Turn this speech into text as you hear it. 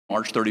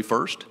March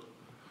 31st,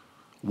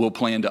 we'll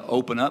plan to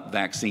open up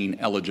vaccine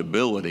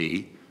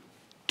eligibility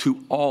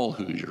to all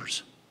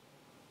Hoosiers,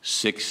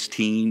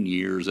 16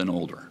 years and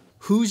older.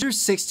 Hoosiers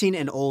 16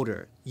 and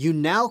older, you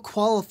now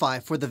qualify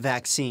for the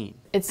vaccine.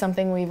 It's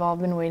something we've all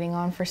been waiting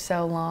on for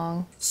so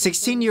long.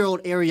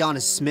 16-year-old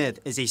Ariana Smith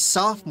is a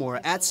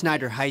sophomore at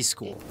Snyder High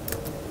School.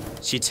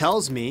 She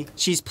tells me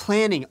she's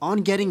planning on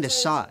getting the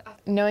shot.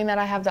 Knowing that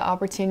I have the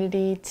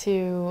opportunity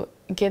to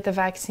get the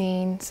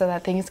vaccine so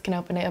that things can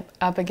open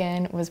up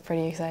again was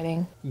pretty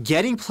exciting.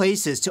 Getting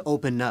places to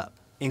open up,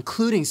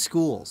 including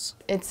schools.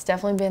 It's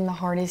definitely been the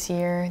hardest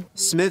year.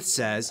 Smith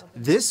says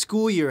this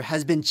school year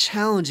has been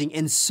challenging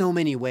in so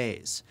many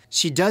ways.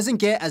 She doesn't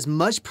get as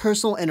much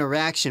personal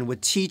interaction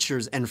with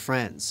teachers and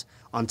friends.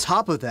 On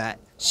top of that,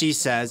 she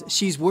says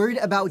she's worried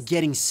about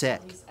getting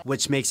sick,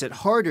 which makes it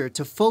harder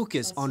to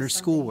focus on her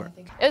schoolwork.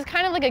 It was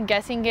kind of like a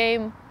guessing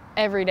game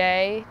every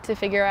day to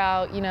figure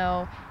out,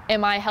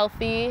 am I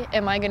healthy?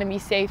 Am I going to be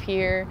safe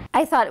here?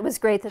 I thought it was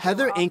great that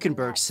Heather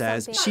Ankenberg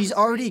says she's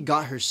already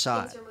got her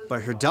shot,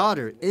 but her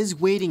daughter is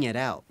waiting it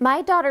out.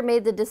 My daughter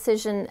made the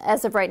decision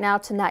as of right now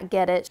to not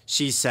get it.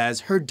 She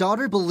says her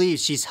daughter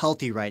believes she's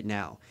healthy right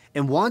now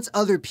and wants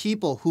other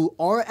people who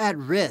are at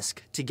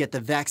risk to get the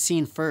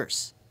vaccine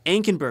first.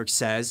 Ankenberg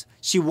says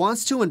she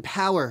wants to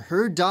empower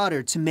her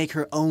daughter to make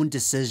her own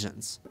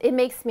decisions. It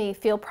makes me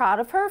feel proud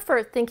of her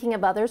for thinking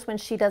of others when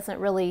she doesn't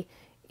really,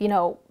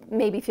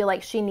 maybe feel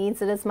like she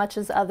needs it as much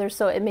as others,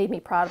 so it made me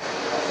proud of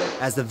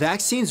her. As the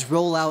vaccines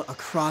roll out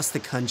across the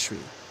country,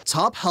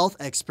 top health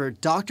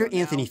expert Dr.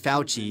 Anthony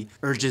Fauci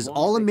urges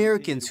all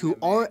Americans who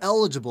are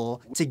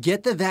eligible to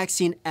get the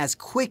vaccine as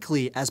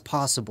quickly as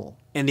possible.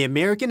 And the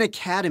American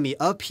Academy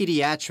of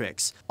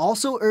Pediatrics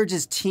also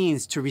urges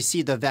teens to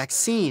receive the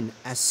vaccine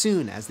as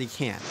soon as they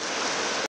can.